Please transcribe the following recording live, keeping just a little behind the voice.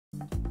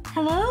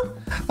Hello?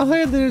 Oh,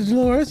 hey there,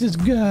 Delores. It's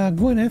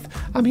Gwyneth.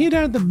 I'm here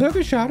down at the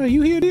burger shop. Are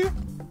you here, dear?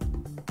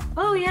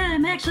 Oh, yeah,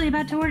 I'm actually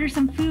about to order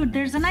some food.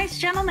 There's a nice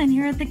gentleman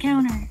here at the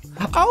counter.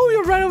 Oh,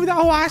 you're right over there.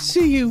 Oh, I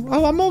see you.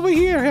 Oh, I'm over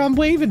here. I'm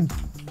waving.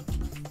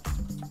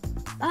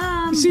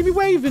 You see me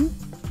waving?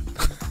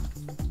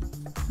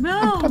 No,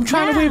 I'm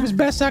trying to wave as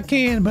best I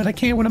can, but I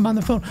can't when I'm on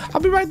the phone.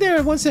 I'll be right there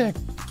in 1 sec.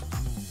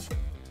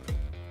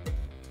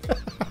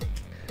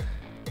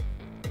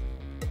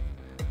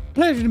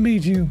 Pleasure to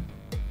meet you.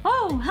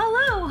 Oh,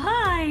 hello,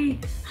 hi.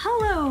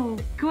 Hello,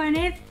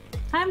 Gwyneth.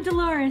 I'm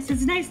Delores.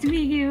 It's nice to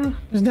meet you.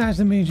 It's nice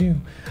to meet you.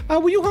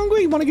 Were you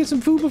hungry? You want to get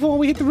some food before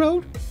we hit the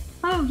road?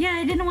 Oh, yeah,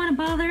 I didn't want to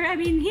bother. I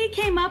mean, he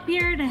came up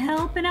here to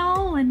help and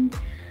all, and,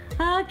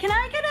 can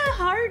I get a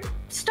hard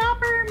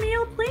stopper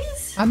meal,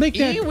 please? I'll make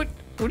that.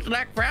 Would you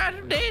like fries,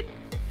 Dad?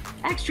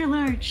 Extra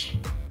large.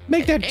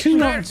 Make that Extra 2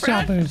 large hard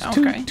fries? stoppers.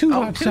 Okay. Two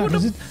Oh, hard two of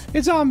stoppers.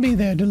 It's on me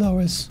there,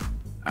 Delores.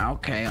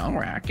 Okay, all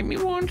right. Give me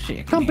 1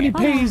 second. Company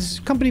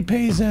here.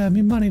 pays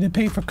me money to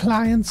pay for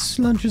clients'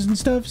 lunches and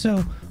stuff,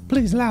 so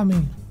please allow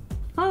me.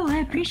 Oh, I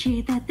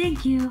appreciate that.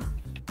 Thank you.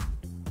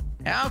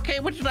 Okay,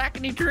 would you like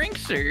any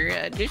drinks,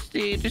 sir? Just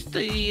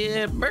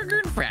the burger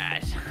and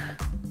fries.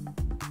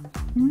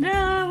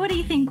 No, what do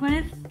you think,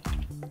 Gwyneth?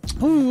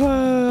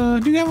 Oh,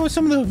 do you have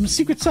some of the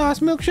secret sauce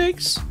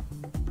milkshakes?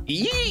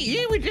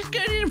 Yeah, we just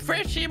got in a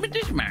fresh shipment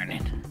this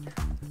morning.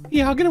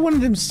 Yeah, I'll get one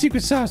of them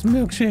secret sauce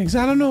milkshakes.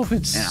 I don't know if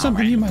it's All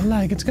something right. you might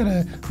like. It's got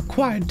a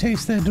quiet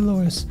taste there,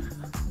 Delores.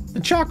 The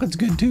chocolate's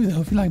good too,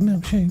 though, if you like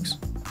milkshakes.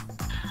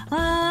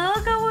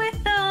 I'll go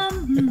with,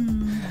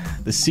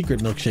 The secret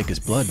milkshake is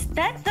blood.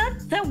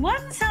 that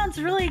one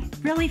sounds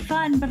really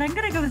fun, but I'm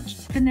gonna go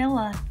with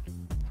vanilla.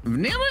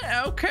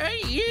 Vanilla? Okay,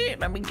 yeah.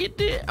 Let me get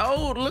the.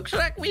 Oh, looks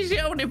like we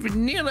sell the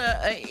vanilla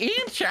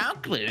and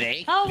chocolate,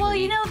 eh? Oh, well,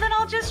 then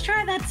I'll just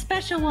try that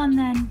special one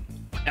then.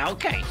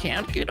 Okay,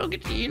 sounds good. I'll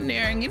get you in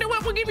there. And you know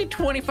what? We'll give you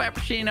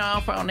 25%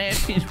 off on that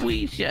since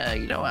we,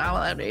 I'll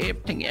add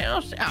everything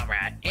else. All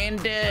right. And,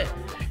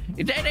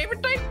 is that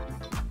everything?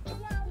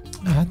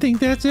 I think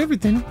that's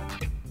everything.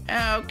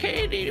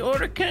 Okay, the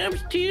order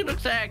comes to,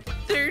 looks like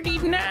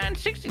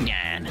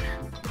 $39.69.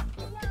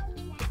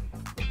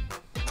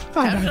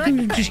 All right, can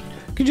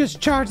you just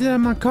charge that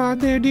on my card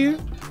there, dear?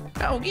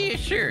 Oh, yeah,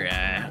 sure.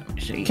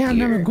 See Account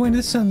here. number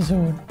Gwyneth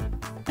Sunsword.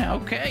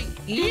 Okay.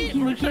 Yeah, Thank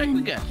you looks like again.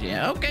 we got you.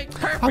 Okay,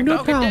 perfect. Oh, no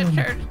I'll get problem.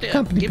 that charged up.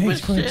 Company Give pays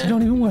us, for it, so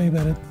don't even worry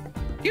about it.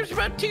 Give us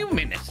about 2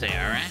 minutes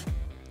there,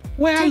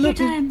 all right? Take your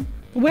time.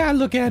 The way I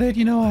look at it,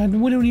 we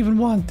don't even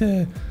want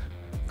the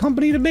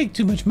company to make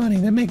too much money.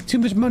 They make too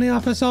much money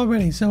off us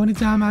already. So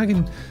anytime I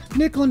can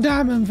nickel and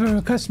dime them for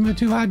a customer or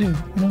two, I do.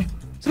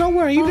 So don't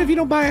worry. Even if you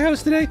don't buy a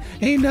house today,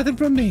 ain't nothing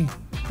from me.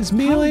 This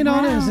meal ain't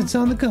on us. wow. It's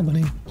on the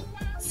company.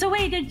 So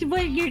wait,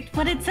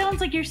 what it sounds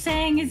like you're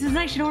saying is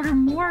I should order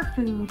more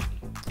food.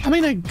 I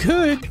mean, I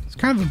could. It's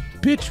kind of a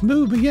bitch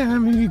move, but yeah, I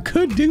mean, you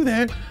could do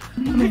that.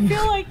 I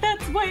feel like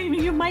that's what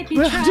you might be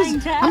Well, trying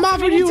to ask I'm me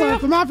offering to you do.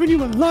 I'm offering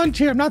you a lunch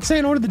here. I'm not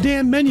saying order the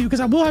damn menu because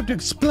I will have to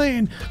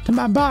explain to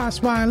my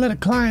boss why I let a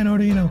client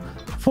order,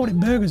 40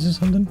 burgers or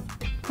something.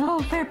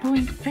 Oh, fair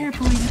point.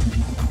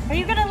 Are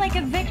you gonna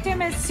evict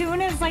him as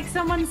soon as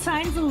someone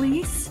signs a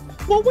lease?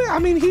 Well,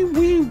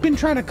 we've been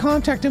trying to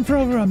contact him for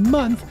over a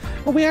month,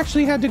 but we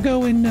actually had to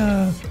go and,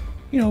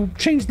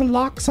 change the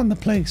locks on the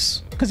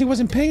place because he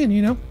wasn't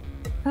paying.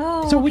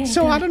 Oh, So okay, I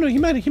good. don't know. He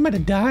might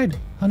have died,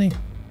 honey.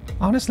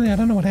 Honestly, I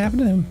don't know what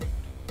happened to him.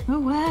 Oh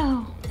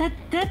wow,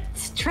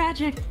 that's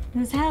tragic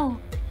as hell.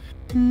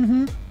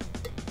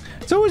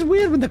 It's always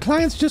weird when the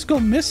clients just go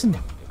missing.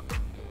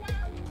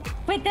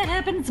 Wait, that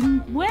happens.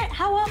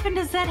 How often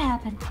does that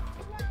happen?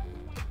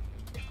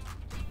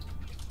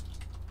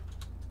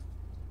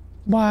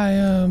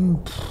 Why,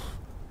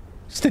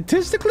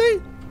 statistically,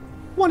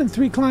 1 in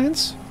 3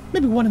 clients,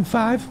 maybe 1 in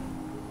 5.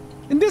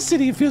 In this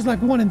city, it feels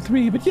like 1 in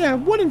 3, but yeah,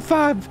 1 in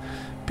 5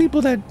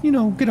 people that,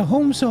 get a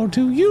home sold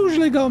to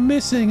usually go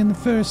missing in the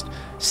first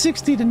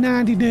 60 to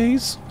 90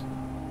 days.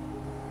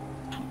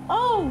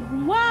 Oh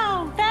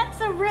wow,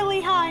 that's a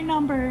really high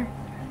number.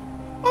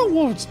 Oh,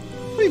 well, what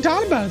are you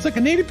talking about? It's like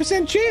an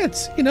 80%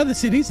 chance. In other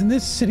cities, in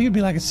this city, it'd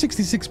be like a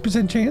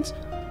 66% chance.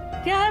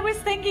 Yeah, I was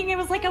thinking it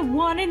was like a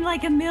 1 in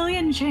a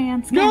million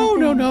chance. kind No, of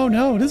no, thing. no,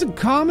 no. This is a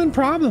common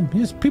problem.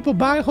 Just people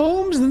buy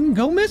homes and then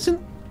go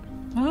missing.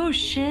 Oh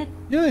shit.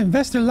 Yeah, they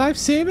invest their life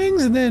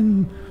savings and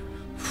then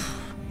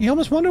you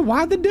almost wonder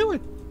why they do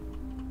it.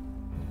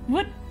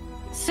 What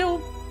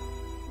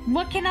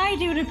can I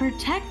do to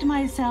protect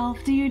myself?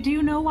 Do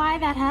you know why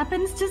that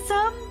happens to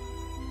some?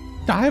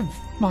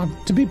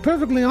 To be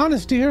perfectly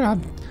honest here,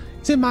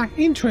 it's in my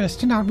interest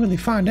to not really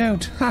find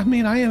out. I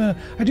mean, I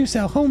do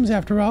sell homes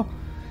after all.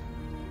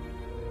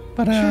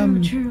 But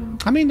True.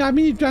 I mean, I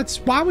would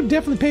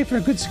definitely pay for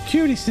a good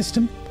security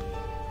system.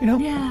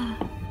 Yeah.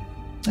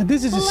 And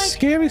this is a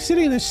scary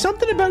city, and there's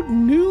something about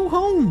new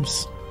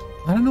homes.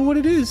 I don't know what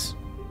it is.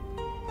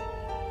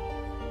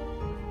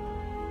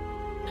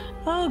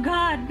 Oh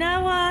god,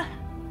 now well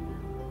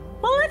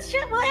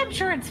I'm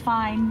sure it's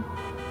fine.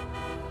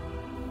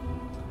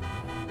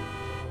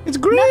 It's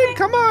great.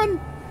 Come on.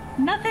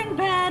 Nothing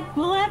bad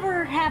will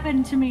ever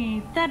happen to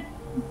me. That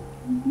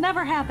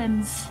never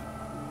happens.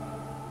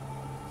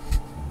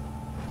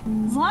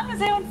 As long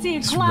as I don't see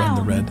a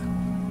clown, Run the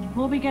red.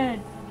 we'll be good.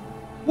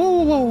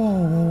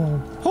 Whoa.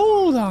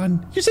 Hold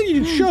on. You said you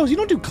do shows. You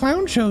don't do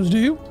clown shows, do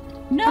you?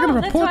 No, I'm gonna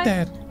that's report why-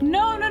 that.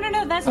 No.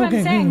 That's what Okay,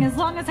 I'm saying. good. As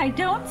long as I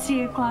don't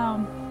see a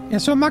clown. Yeah,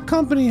 so my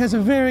company has a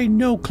very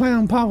no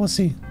clown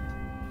policy.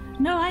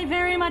 No, I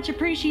very much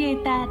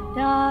appreciate that.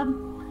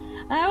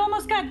 I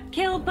almost got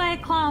killed by a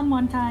clown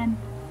one time.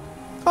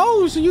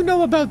 Oh, so you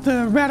know about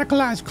the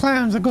radicalized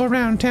clowns that go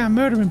around town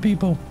murdering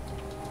people?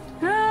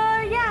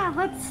 Yeah,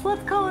 let's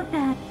call it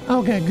that.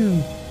 Okay,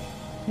 good.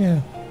 Yeah.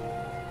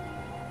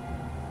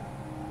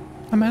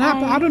 I mean,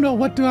 I don't know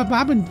what to.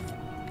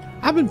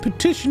 I've been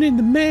petitioning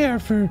the mayor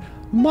for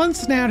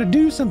months now to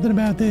do something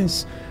about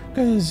this,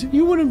 because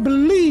you wouldn't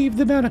believe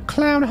the amount of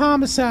clown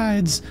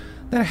homicides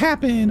that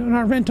happen on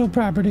our rental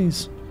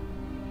properties.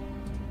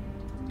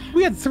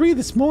 We had 3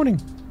 this morning.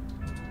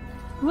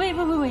 Wait.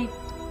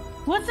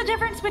 What's the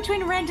difference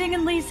between renting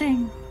and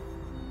leasing?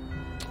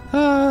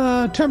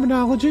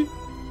 Terminology.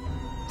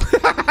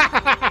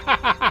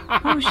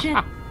 Oh shit.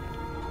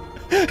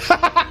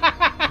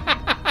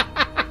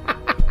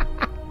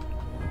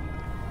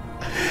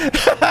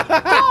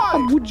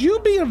 Would you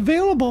be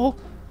available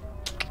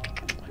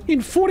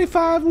in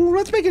 45? Well,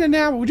 let's make it an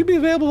hour. Would you be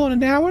available in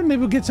an hour? Maybe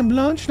we'll get some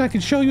lunch and I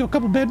can show you a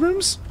couple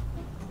bedrooms.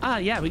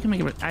 Yeah, we can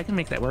make it. I can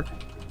make that work.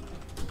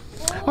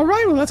 All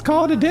right, well, let's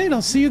call it a day and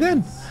I'll see you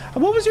then.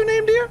 What was your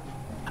name, dear?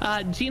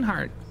 Gene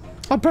Hart.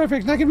 Oh,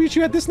 perfect. And I can reach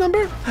you at this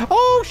number?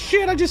 Oh,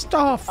 shit.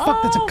 Oh,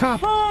 fuck, that's a cop.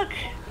 Fuck.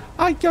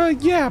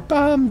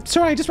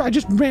 Sorry, I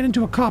just ran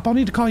into a cop. I'll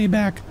need to call you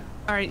back.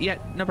 All right, yeah,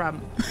 no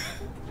problem.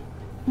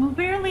 Well,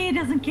 apparently he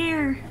doesn't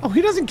care. Oh,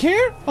 he doesn't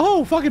care?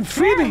 Oh, fucking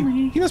freebie.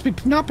 Apparently. He must be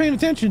not paying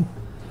attention.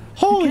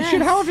 Holy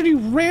shit, how often do you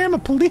ram a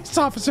police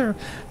officer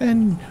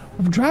and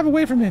drive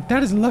away from it?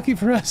 That is lucky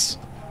for us.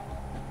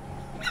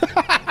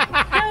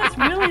 That was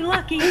really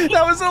lucky.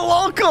 That was a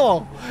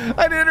local.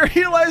 I didn't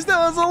realize that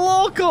was a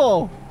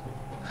local.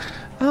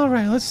 All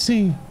right, let's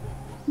see.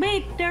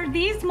 Wait, are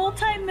these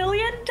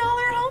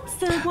multi-million-dollar homes?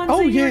 The ones Oh,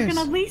 that you're yes.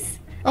 gonna lease?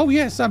 Oh,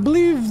 yes, I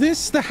believe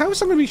the house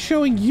I'm going to be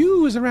showing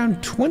you is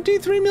around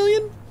 23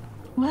 million?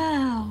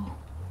 Wow.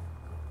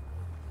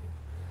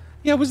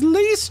 Yeah, it was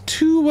leased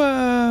to,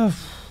 a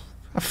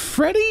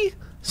Freddie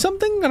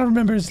something? I don't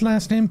remember his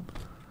last name.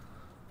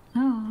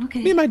 Oh,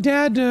 okay. Me and my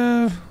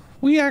dad,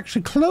 we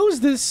actually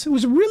closed this. It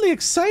was really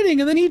exciting,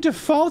 and then he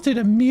defaulted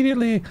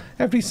immediately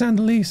after he signed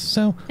the lease,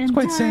 so it's And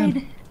quite sad.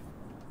 died.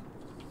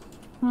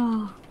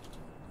 Oh.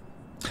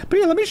 But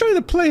yeah, let me show you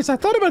the place. I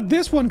thought about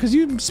this one because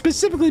you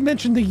specifically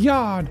mentioned the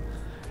yard.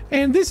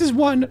 And this is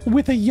one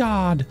with a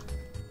yard.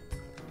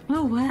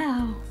 Oh,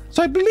 wow.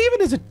 So I believe it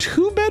is a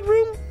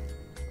 2-bedroom?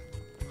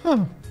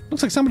 Huh.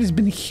 Looks like somebody's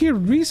been here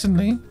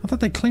recently. I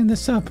thought they cleaned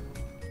this up.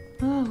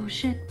 Oh,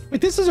 shit.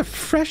 Wait, this is a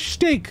fresh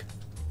steak.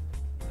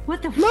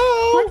 What the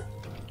Hello? What?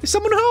 Is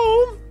someone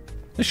home?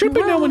 There should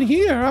be no Hello? one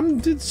here.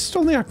 It's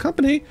only our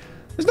company.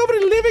 There's nobody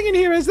living in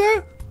here, is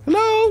there?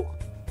 Hello?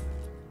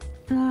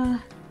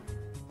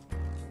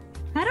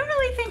 I don't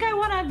really think I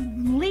want to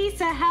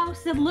lease a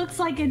house that looks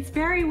like it's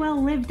very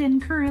well lived in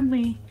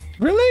currently.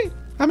 Really?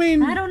 I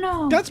mean, I don't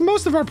know. That's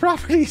most of our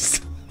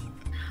properties.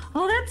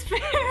 Oh, that's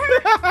fair.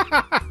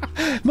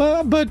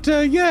 but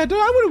yeah,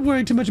 I wouldn't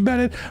worry too much about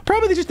it.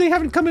 Probably just they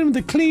haven't come in with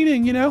the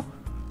cleaning, you know?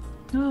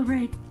 Oh,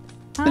 right.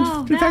 In,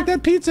 Oh, in fact,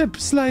 that pizza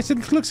slice,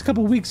 it looks a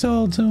couple weeks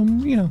old, so,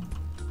 you know.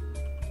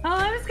 Oh,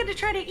 I was gonna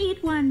try to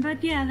eat one,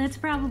 but yeah, that's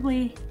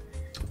probably...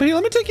 But here,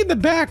 let me take you in the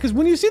back, because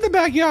when you see the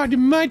backyard, you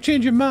might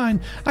change your mind.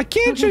 I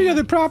can't show you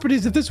other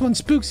properties if this one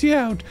spooks you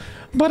out,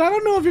 but I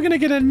don't know if you're going to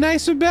get a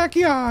nicer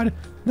backyard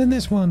than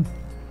this one.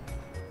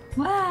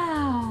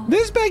 Wow.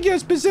 This backyard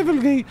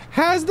specifically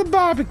has the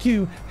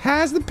barbecue,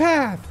 has the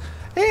path,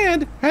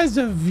 and has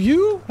a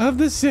view of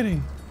the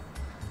city.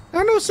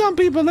 I know some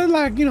people, they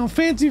like, you know,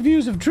 fancy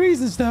views of trees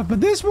and stuff,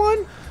 but this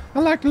one, I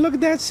like to look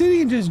at that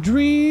city and just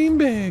dream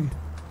big.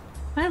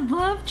 I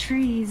love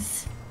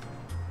trees.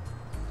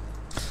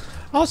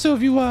 Also,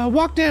 if you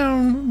walk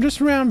down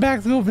just around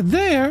back over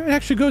there, it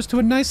actually goes to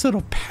a nice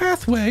little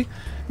pathway.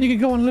 You can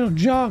go on a little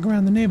jog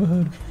around the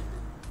neighborhood.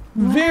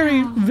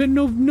 Wow.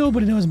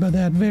 Nobody knows about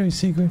that. Very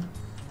secret.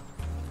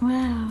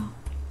 Wow.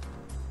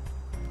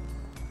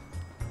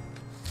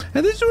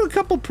 And these are a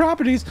couple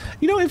properties.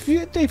 You know, if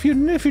you're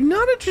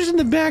not interested in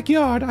the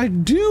backyard, I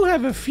do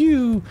have a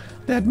few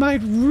that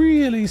might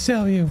really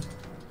sell you.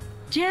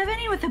 Do you have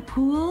any with a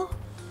pool?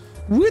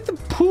 With the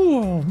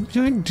pool,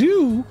 I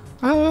do.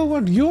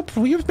 What, you're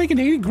making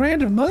 80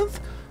 grand a month?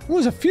 Well,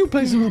 there's a few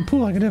places with a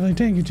pool I could definitely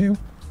take you to.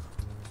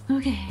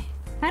 Okay.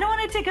 I don't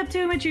want to take up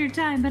too much of your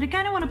time, but I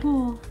kind of want a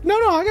pool. No,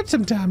 I got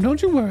some time.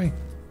 Don't you worry.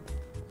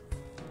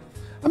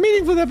 I'm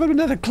meeting with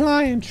another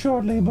client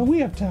shortly, but we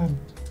have time.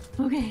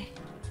 Okay.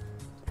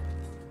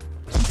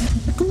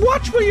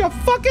 Watch where you're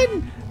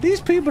fucking... These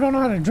people don't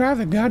know how to drive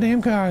the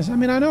goddamn cars. I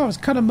mean, I know I was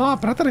cut him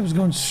off, but I thought he was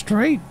going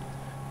straight.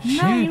 No,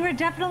 Shit. you were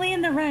definitely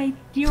in the right.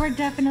 You were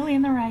definitely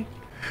in the right.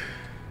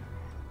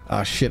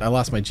 Oh shit! I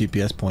lost my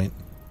GPS point.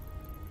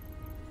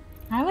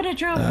 I would have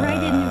drove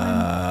right into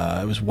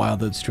him. It was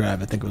Wild Oats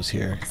Drive. I think it was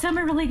here. 'Cause I'm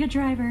a really good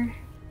driver.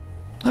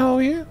 Oh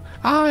yeah?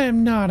 I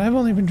am not. I've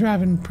only been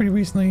driving pretty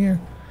recently here.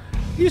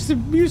 Used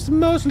to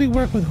mostly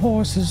work with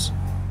horses.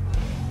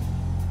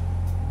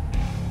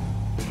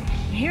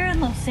 Here in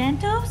Los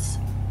Santos?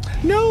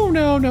 No.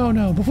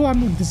 Before I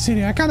moved to the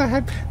city, I kind of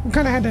had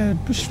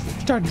to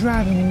start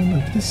driving when we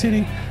moved to the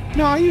city.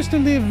 No, I used to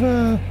live,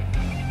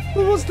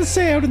 well, what's to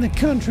say, out in the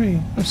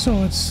country of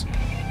sorts.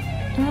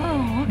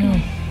 Oh,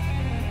 okay.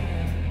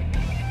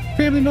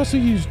 Family mostly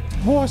used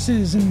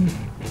horses and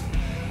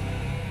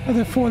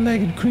other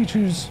four-legged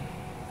creatures.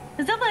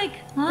 Is that like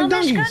And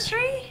Amish donkeys.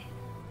 country?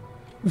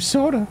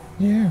 Sorta,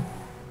 yeah.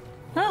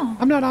 Oh,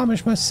 I'm not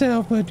Amish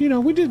myself, but you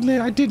know,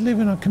 I did live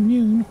in a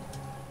commune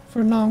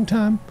for a long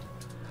time.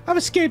 I've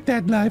escaped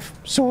that life,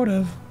 sort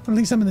of. At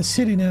least I'm in the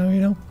city now,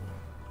 you know.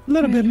 A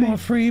little bit more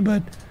free,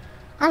 but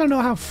I don't know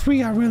how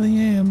free I really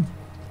am,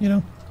 you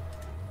know.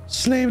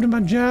 Slave to my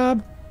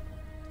job,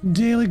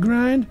 daily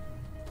grind.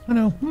 I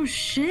know. oh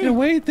shit. In a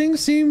way, things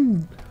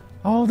seem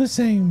all the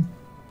same.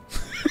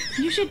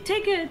 You should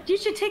take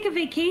a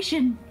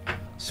vacation.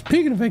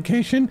 Speaking of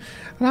vacation,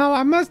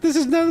 now this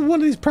is another one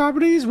of these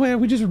properties where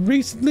we just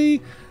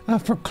recently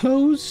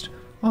foreclosed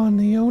on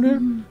the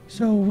owner,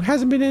 so it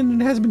hasn't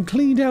been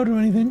cleaned out or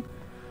anything.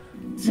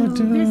 So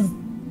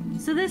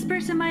But, so this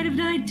person might have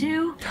died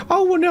too.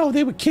 oh well, no,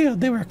 they were killed.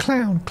 They were a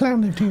clown.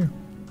 Clown lived here.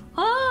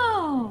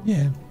 Oh,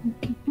 Yeah,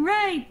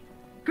 right.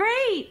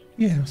 Great.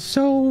 yeah.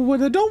 So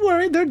don't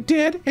worry, they're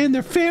dead and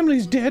their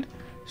family's dead.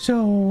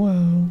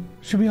 So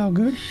should be all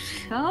good.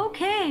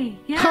 Okay.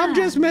 Yeah. I'm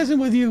just messing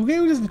with you. We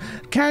were just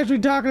casually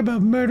talking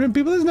about murdering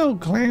people. There's no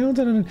clowns.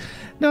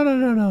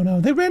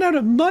 No. They ran out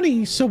of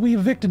money, so we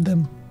evicted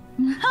them.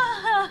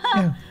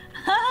 Yeah.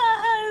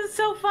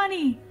 So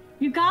funny.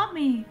 You got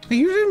me.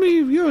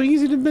 You're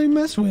easy to be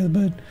messed with,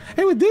 but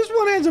anyway, this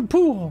one has a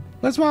pool.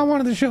 That's why I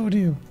wanted to show it to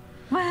you.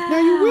 Wow. Now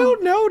you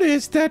will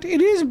notice that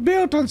it is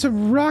built on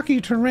some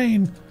rocky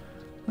terrain.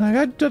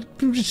 Like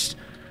it's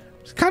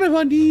kind of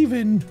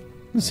uneven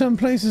in some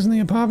places in the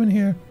apartment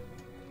here.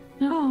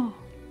 Oh.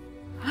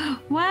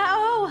 Wow.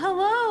 Oh,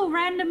 hello,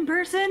 random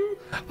person.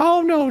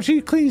 Oh no,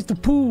 she cleans the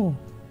pool.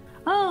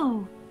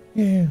 Oh.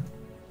 Yeah.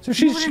 So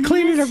she's what it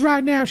cleaning is? it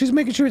right now. She's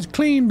making sure it's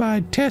clean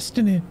by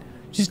testing it.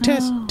 She's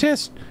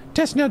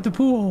testing out the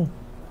pool.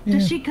 Yeah.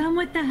 Does she come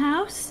with the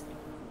house?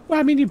 Well,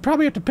 I mean, you'd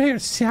probably have to pay her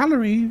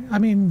salary. I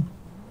mean,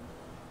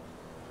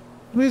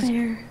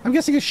 Fair. I'm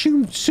guessing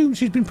assume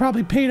she's been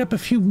probably paid up a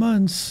few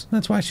months.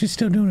 That's why she's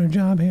still doing her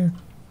job here.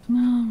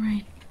 Oh,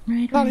 right.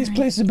 A lot of these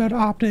places about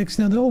optics.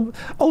 Now, the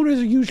owners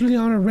are usually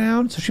on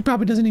around, so she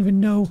probably doesn't even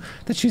know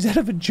that she's out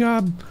of a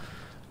job.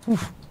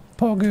 Oof,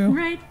 poor girl.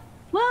 Right.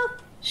 Well,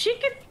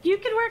 you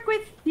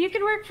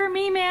could work for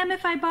me, ma'am,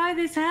 if I buy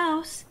this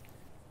house.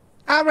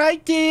 All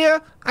right,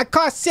 dear. I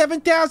cost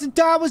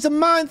 $7,000 a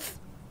month.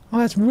 Oh,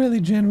 that's really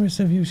generous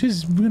of you.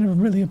 She's gonna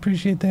really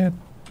appreciate that.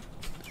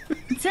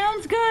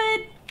 Sounds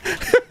good.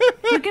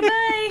 Well,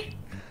 goodbye.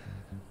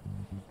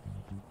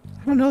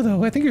 I don't know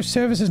though. I think your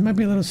services might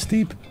be a little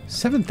steep.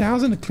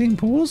 7,000 to clean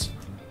pools?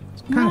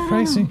 It's kind of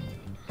pricey.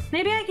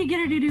 Maybe I could get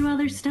her to do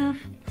other stuff.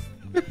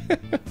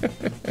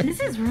 This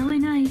is really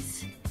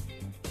nice.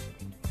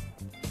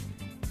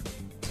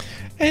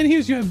 And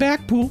here's your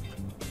back pool.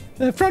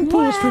 The front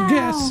pool is for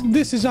guests.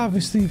 This is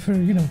obviously for,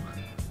 you know,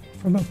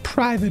 from a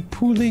private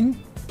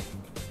pooling.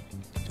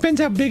 Depends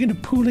how big into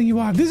pooling you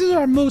are. This is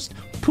our most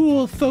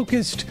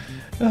pool-focused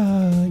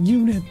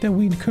unit that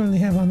we currently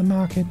have on the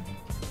market.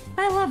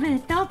 I love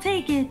it. I'll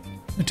take it.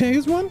 The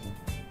Tegas one?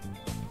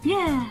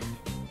 Yeah.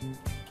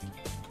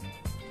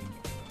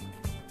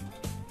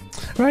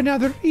 Right now,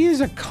 there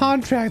is a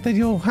contract that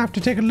you'll have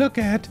to take a look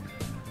at.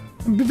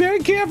 Be very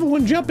careful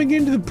when jumping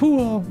into the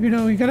pool. You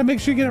know, you gotta make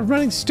sure you get a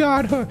running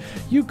start or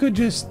you could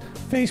just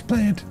face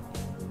plant.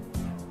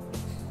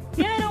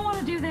 Yeah, I don't want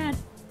to do that.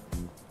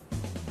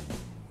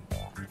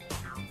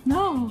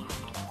 No.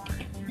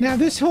 Now,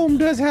 this home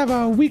does have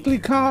a weekly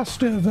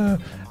cost of an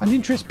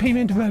interest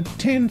payment of about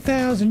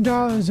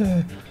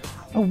 $10,000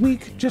 a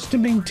week just to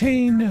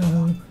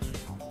maintain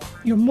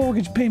your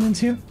mortgage payments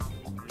here.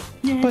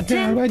 Yeah, But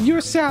at your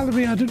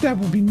salary, that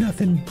would be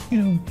nothing.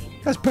 You know,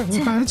 that's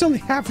perfectly fine. It's only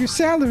half your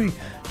salary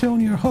to own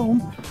your home.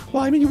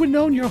 Well, I mean, you wouldn't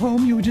own your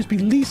home. You would just be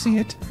leasing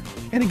it.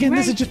 And again,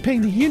 this is Right. just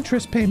paying the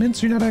interest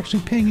payments. You're not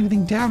actually paying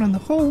anything down on the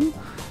home.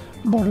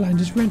 Borderline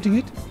just renting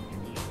it.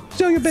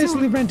 So you're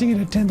basically renting it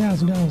at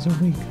 $10,000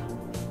 a week.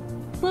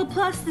 Well,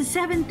 plus the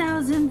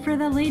 7,000 for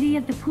the lady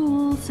at the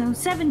pool, so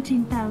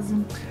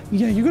 17,000.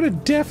 Yeah, you're gonna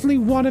definitely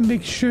want to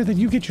make sure that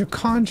you get your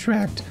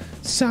contract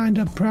signed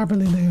up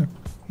properly there.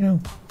 You know,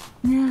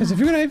 Yeah. because if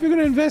you're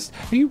gonna invest,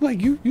 you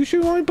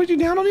should want to put you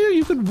down on here.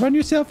 You could run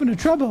yourself into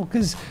trouble.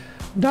 Because,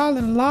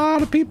 darling, a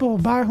lot of people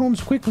buy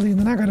homes quickly and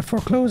then I gotta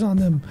foreclose on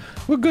them.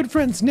 We're good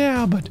friends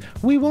now, but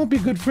we won't be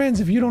good friends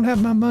if you don't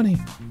have my money.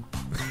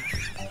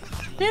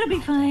 It'll be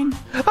fine.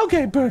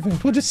 Okay,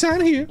 perfect. We'll just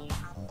sign here.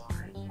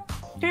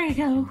 There you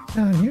go.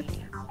 Sign here.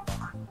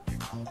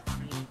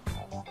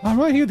 All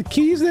right, here are the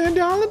keys there,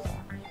 darling.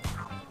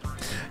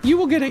 You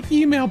will get an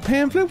email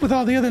pamphlet with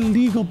all the other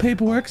legal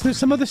paperwork. There's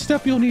some other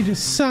stuff you'll need to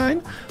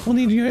sign. We'll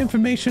need your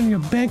information, your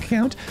bank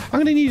account. I'm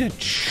gonna need a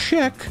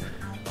check.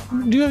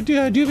 Do you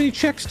have any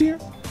checks, dear?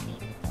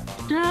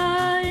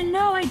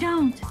 No, I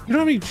don't. You don't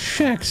have any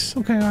checks.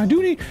 Okay, I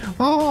do need...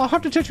 I'll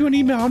have to touch you an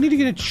email. I'll need to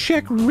get a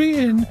check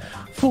written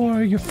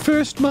for your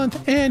first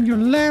month and your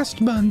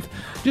last month,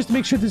 just to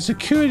make sure the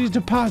security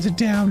deposit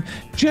down,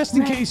 just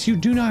in case you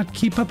do not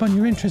keep up on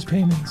your interest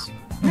payments.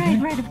 Okay?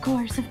 Right, of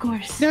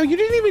course. Now, you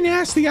didn't even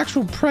ask the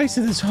actual price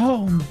of this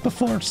home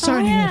before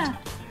signing it.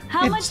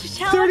 How much to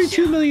tell us?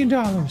 $32 million.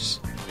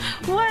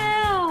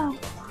 Wow.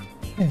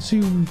 Yeah, so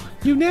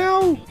you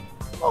now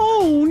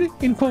own,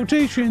 in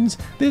quotations,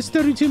 this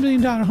 $32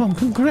 million home.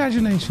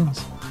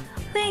 Congratulations.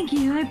 Thank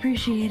you, I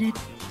appreciate it.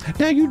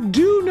 Now, you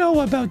do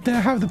know about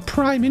how the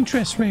prime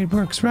interest rate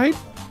works, right?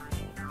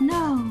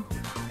 No.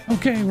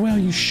 Okay, well,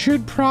 you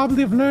should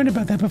probably have learned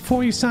about that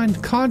before you signed the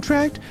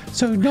contract,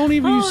 so don't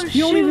even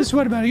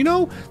sweat about it. You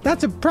know,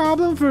 that's a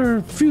problem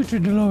for future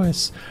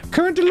Delores.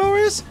 Current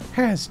Delores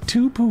has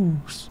 2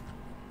 pools.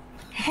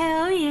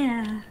 Hell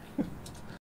yeah.